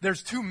 Remember,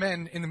 there's two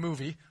men in the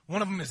movie.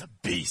 One of them is a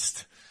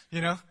beast,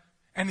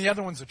 and the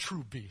other one's a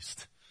true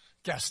beast,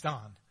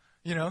 Gaston.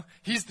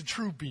 He's the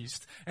true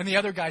beast, and the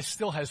other guy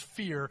still has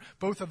fear.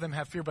 Both of them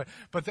have fear,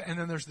 and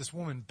then there's this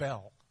woman,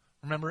 Belle.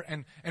 Remember?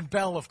 And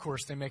Belle, of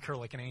course, they make her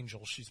like an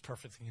angel. She's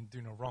perfect and can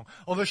do no wrong.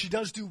 Although she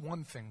does do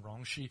one thing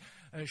wrong. She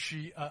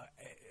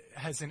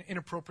has an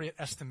inappropriate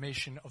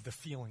estimation of the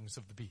feelings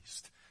of the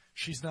beast.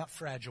 She's not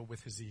fragile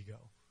with his ego.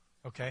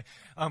 Okay?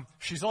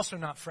 She's also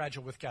not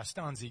fragile with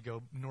Gaston's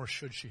ego, nor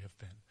should she have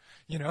been.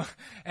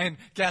 And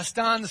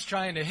Gaston's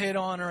trying to hit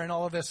on her and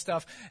all of this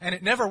stuff, and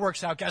it never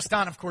works out.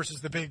 Gaston, of course,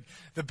 is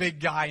the big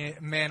guy,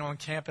 man on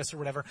campus or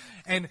whatever.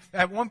 And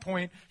at one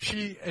point,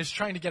 she is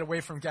trying to get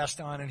away from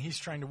Gaston, and he's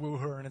trying to woo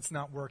her, and it's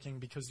not working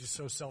because he's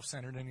so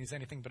self-centered and he's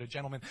anything but a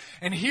gentleman.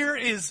 And here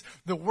is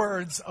the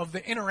words of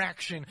the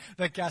interaction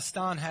that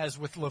Gaston has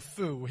with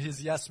LeFou,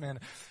 his yes man.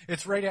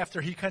 It's right after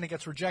he kind of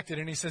gets rejected,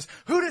 and he says,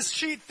 "Who does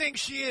she think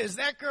she is?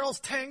 That girl's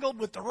tangled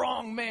with the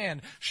wrong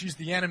man. She's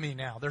the enemy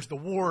now. There's the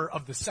war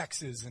of the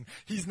sexes and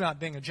he's not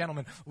being a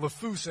gentleman.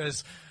 LeFou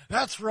says,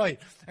 that's right.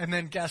 And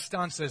then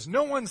Gaston says,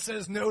 no one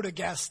says no to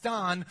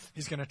Gaston.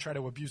 He's going to try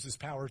to abuse his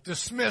power.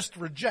 Dismissed,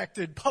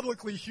 rejected,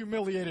 publicly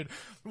humiliated.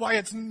 Why,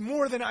 it's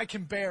more than I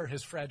can bear.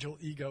 His fragile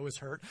ego is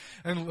hurt.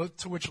 And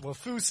to which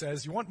LeFou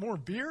says, you want more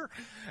beer?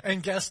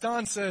 And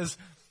Gaston says,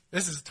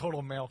 this is a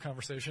total male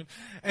conversation.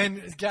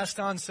 And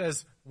Gaston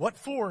says, what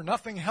for?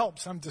 Nothing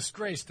helps. I'm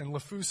disgraced. And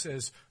LeFou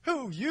says,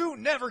 who? You?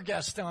 Never,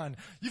 Gaston.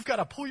 You've got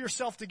to pull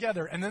yourself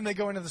together. And then they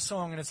go into the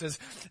song, and it says,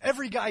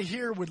 every guy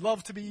here would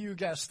love to be you,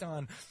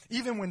 Gaston.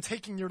 Even when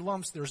taking your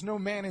lumps, there's no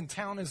man in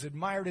town as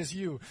admired as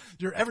you.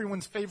 You're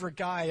everyone's favorite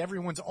guy.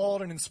 Everyone's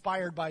awed and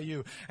inspired by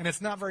you. And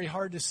it's not very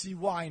hard to see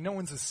why. No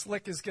one's as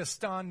slick as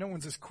Gaston. No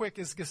one's as quick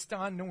as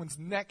Gaston. No one's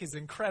neck is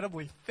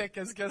incredibly thick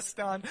as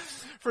Gaston.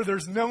 For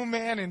there's no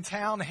man in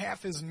town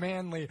half as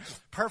manly.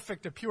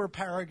 Perfect, a pure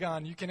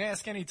paragon. You can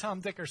ask any Tom,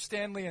 Dick, or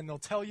Stanley, and they'll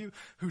tell you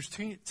whose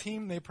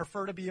team they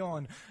prefer to be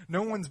on.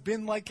 No one's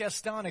been like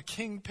Gaston, a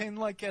kingpin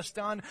like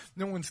Gaston.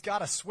 No one's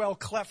got a swell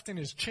cleft in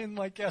his chin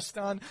like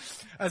Gaston.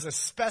 As a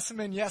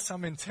specimen, yes,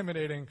 I'm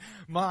intimidating.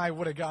 My,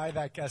 what a guy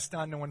that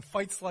Gaston. No one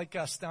fights like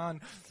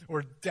Gaston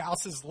or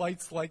douses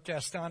lights like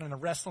Gaston. In a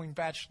wrestling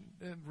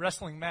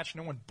match,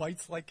 no one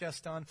bites like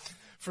Gaston.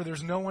 For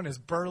there's no one as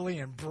burly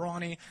and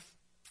brawny.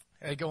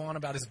 They go on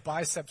about his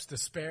biceps to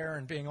spare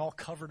and being all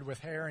covered with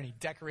hair, and he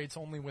decorates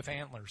only with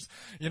antlers,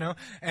 you know?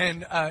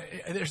 And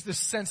there's this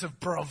sense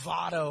of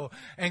bravado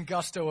and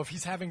gusto of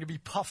he's having to be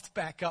puffed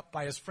back up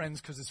by his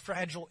friends because his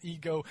fragile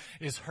ego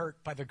is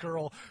hurt by the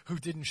girl who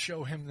didn't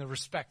show him the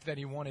respect that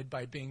he wanted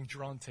by being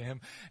drawn to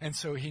him. And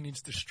so he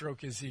needs to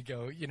stroke his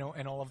ego, you know,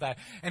 and all of that.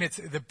 And it's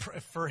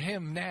for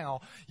him now,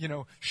 you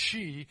know,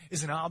 she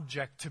is an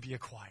object to be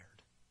acquired.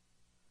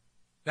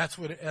 That's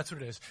what it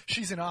is.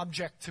 She's an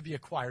object to be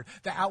acquired.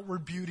 The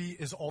outward beauty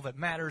is all that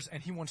matters,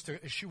 and he wants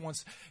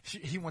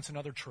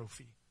another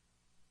trophy.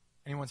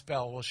 And he wants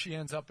Belle. Well, she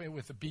ends up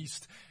with the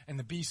beast, and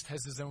the beast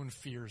has his own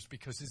fears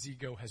because his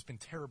ego has been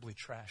terribly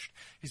trashed.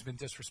 He's been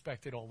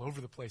disrespected all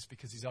over the place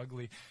because he's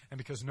ugly and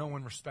because no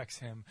one respects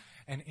him.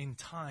 And in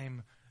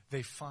time,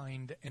 they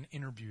find an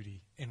inner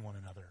beauty in one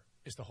another,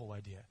 is the whole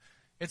idea.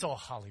 It's all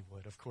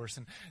Hollywood, of course,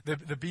 and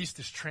the beast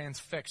is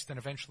transfixed and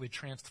eventually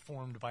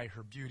transformed by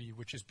her beauty,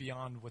 which is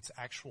beyond what's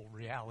actual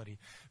reality,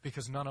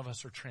 because none of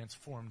us are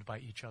transformed by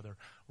each other.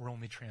 We're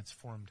only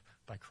transformed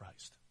by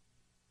Christ.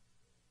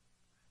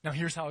 Now,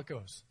 here's how it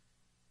goes.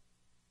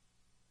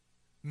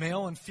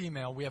 Male and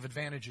female, we have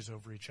advantages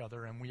over each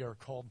other, and we are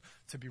called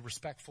to be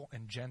respectful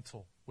and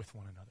gentle with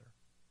one another.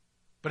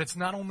 But it's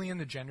not only in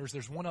the genders.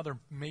 There's one other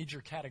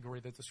major category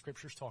that the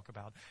scriptures talk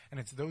about,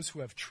 and it's those who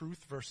have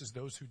truth versus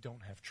those who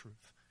don't have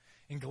truth.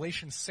 In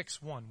Galatians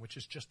 6:1, which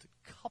is just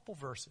a couple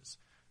verses,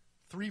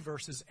 3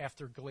 verses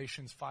after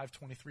Galatians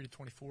 5:23 to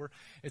 24,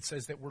 it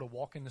says that we're to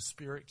walk in the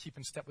Spirit, keep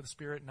in step with the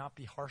Spirit, not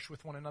be harsh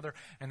with one another.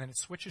 And then it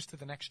switches to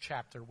the next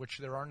chapter, which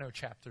there are no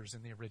chapters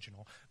in the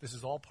original. This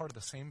is all part of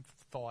the same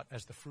thought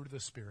as the fruit of the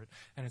Spirit.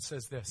 And it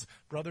says this,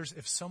 brothers,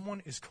 if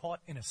someone is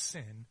caught in a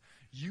sin,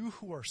 you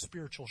who are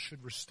spiritual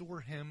should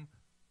restore him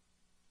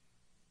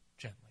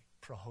gently.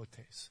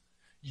 Prohotes.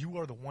 You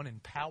are the one in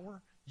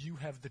power. You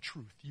have the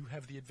truth. You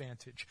have the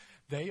advantage.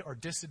 They are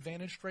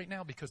disadvantaged right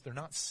now because they're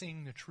not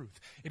seeing the truth.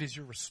 It is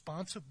your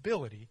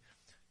responsibility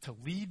to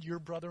lead your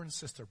brother and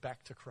sister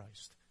back to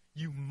Christ.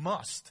 You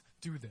must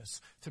do this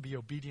to be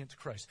obedient to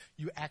Christ.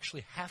 You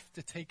actually have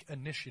to take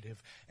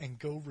initiative and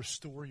go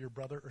restore your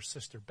brother or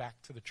sister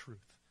back to the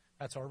truth.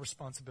 That's our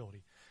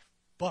responsibility.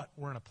 But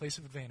we're in a place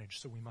of advantage,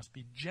 so we must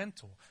be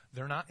gentle.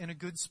 They're not in a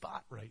good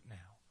spot right now.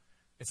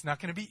 It's not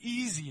going to be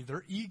easy.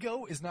 Their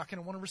ego is not going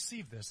to want to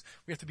receive this.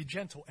 We have to be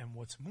gentle. And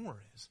what's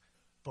more is,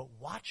 but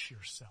watch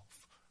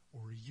yourself,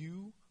 or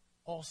you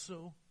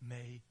also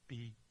may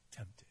be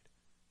tempted.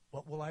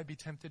 What will I be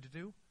tempted to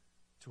do?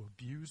 To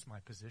abuse my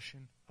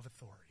position of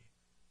authority.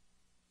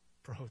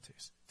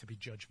 Prohotes, to be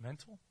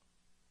judgmental,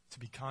 to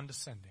be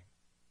condescending,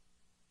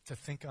 to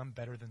think I'm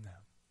better than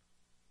them.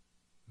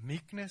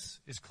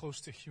 Meekness is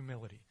close to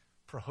humility.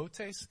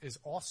 Prohotes is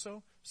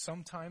also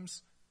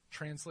sometimes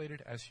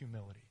translated as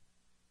humility.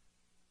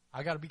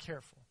 I got to be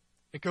careful.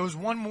 It goes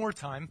one more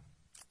time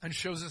and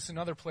shows us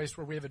another place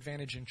where we have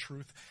advantage in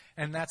truth,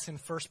 and that's in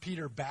 1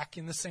 Peter, back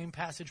in the same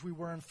passage we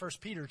were in 1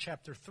 Peter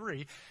chapter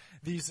 3.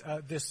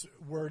 This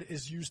word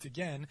is used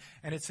again,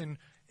 and it's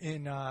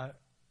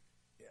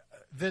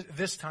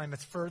this time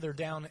it's further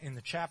down in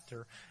the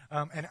chapter.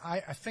 And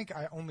I think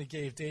I only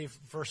gave Dave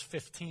verse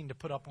 15 to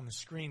put up on the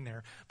screen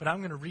there, but I'm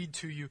going to read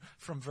to you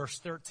from verse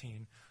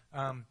 13.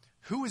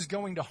 Who is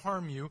going to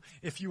harm you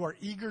if you are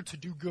eager to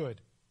do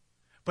good?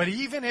 But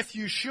even if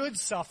you should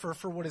suffer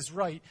for what is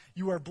right,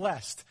 you are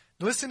blessed.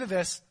 Listen to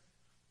this.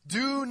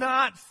 Do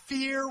not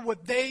fear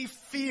what they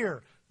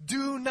fear.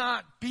 Do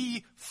not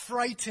be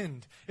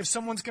frightened if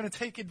someone's going to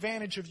take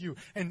advantage of you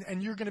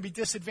and you're going to be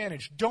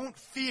disadvantaged. Don't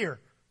fear.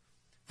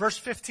 Verse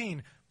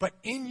 15, but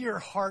in your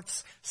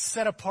hearts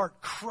set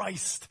apart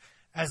Christ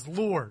as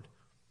Lord.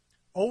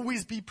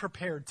 Always be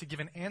prepared to give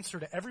an answer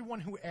to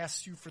everyone who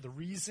asks you for the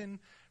reason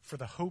for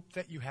the hope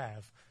that you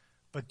have.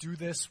 but do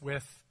this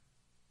with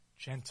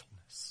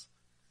gentleness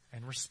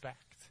and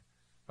respect.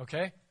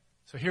 Okay?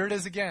 So here it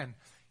is again.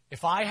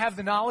 If I have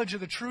the knowledge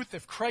of the truth,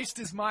 if Christ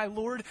is my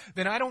Lord,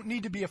 then I don't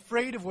need to be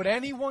afraid of what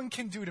anyone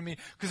can do to me,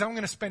 because I'm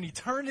going to spend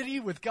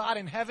eternity with God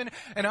in heaven,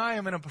 and I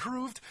am an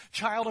approved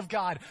child of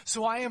God.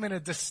 So I am in a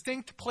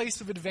distinct place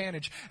of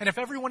advantage. And if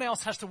everyone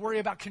else has to worry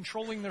about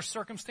controlling their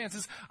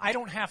circumstances, I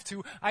don't have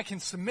to. I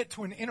can submit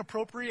to an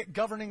inappropriate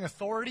governing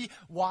authority.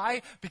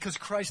 Why? Because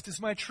Christ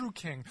is my true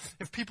king.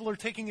 If people are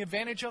taking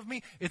advantage of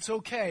me, it's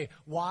okay.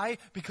 Why?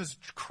 Because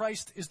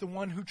Christ is the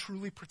one who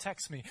truly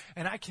protects me.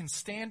 And I can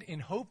stand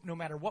in hope no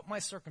matter what my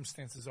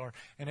circumstances are.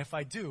 And if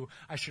I do,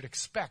 I should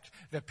expect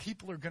that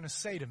people are going to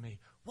say to me,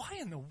 why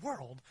in the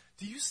world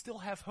do you still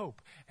have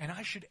hope? And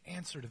I should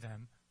answer to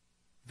them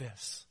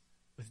this,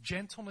 with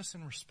gentleness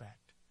and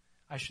respect.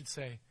 I should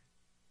say,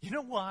 you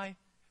know why?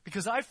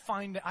 Because I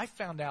found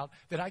out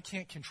that I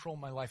can't control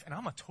my life, and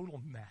I'm a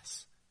total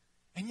mess.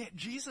 And yet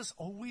Jesus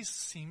always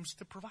seems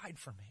to provide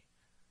for me.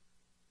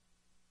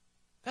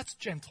 That's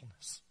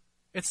gentleness.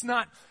 It's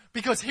not,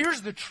 because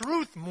here's the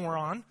truth,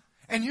 moron.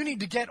 And you need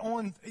to get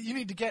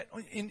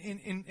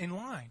in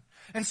line.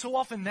 And so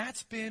often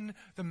that's been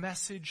the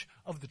message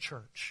of the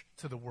church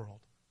to the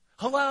world.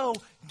 Hello,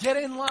 get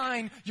in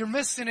line. You're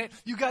missing it.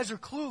 You guys are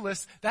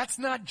clueless. That's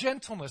not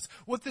gentleness.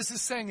 What this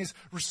is saying is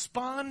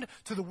respond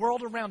to the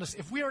world around us.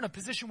 If we are in a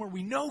position where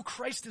we know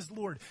Christ is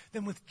Lord,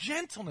 then with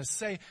gentleness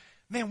say,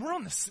 man, we're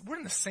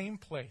in the same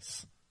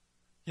place.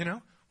 You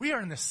know, we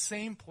are in the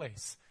same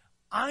place.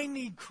 I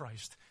need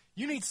Christ.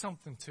 You need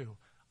something too.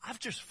 I've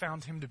just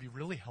found him to be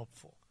really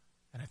helpful.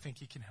 And I think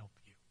he can help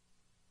you.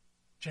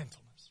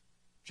 Gentleness.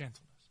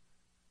 Gentleness.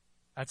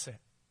 That's it.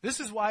 This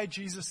is why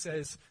Jesus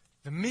says,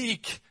 the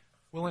meek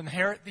will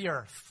inherit the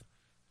earth.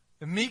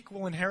 The meek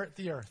will inherit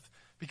the earth.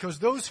 Because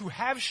those who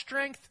have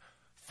strength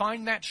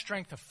find that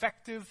strength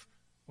effective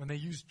when they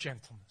use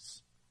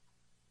gentleness.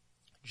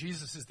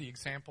 Jesus is the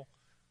example.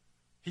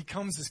 He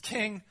comes as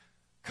king,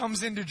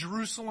 comes into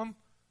Jerusalem,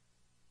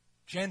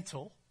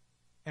 gentle,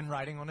 and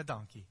riding on a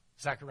donkey.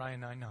 Zechariah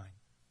 9:9.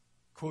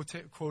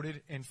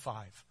 Quoted in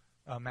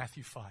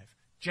Matthew 5.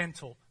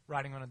 Gentle,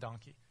 riding on a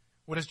donkey.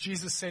 What does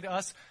Jesus say to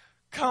us?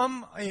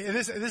 Come,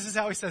 this is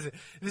how he says it.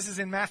 This is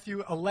in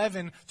Matthew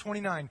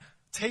 11:29.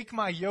 Take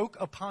my yoke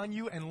upon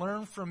you and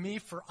learn from me,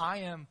 for I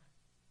am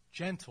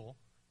gentle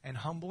and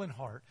humble in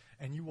heart,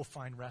 and you will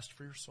find rest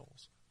for your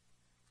souls.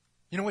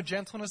 You know what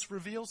gentleness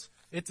reveals?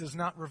 It does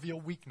not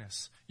reveal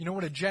weakness. You know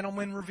what a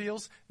gentleman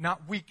reveals?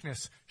 Not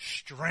weakness,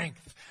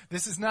 strength.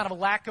 This is not a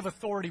lack of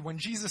authority. When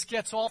Jesus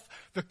gets off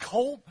the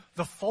colt,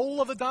 the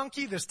foal of a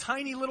donkey, this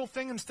tiny little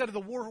thing instead of the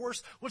war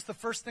horse, what's the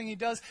first thing he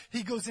does?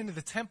 He goes into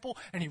the temple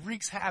and he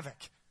wreaks havoc.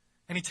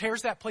 And he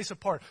tears that place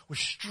apart with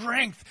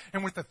strength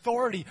and with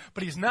authority.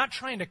 But he's not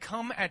trying to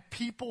come at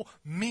people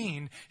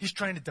mean. He's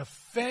trying to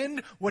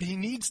defend what he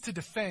needs to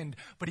defend.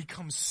 But he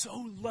comes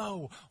so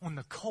low on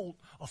the colt,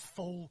 a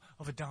foal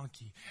of a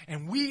donkey.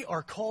 And we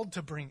are called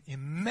to bring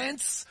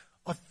immense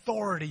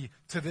authority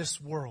to this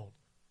world.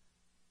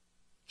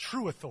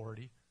 True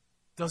authority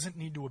doesn't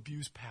need to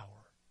abuse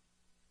power.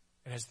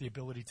 It has the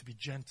ability to be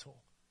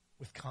gentle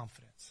with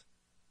confidence.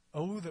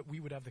 Oh, that we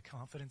would have the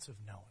confidence of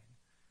knowing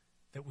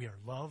that we are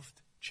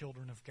loved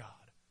children of God,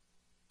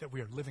 that we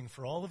are living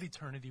for all of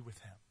eternity with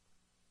him.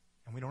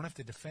 And we don't have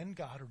to defend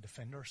God or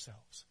defend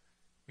ourselves.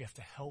 We have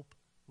to help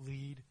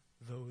lead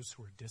those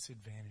who are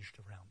disadvantaged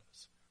around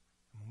us.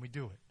 And when we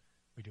do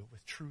it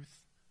with truth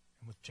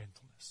and with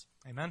gentleness.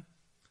 Amen?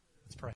 Let's pray.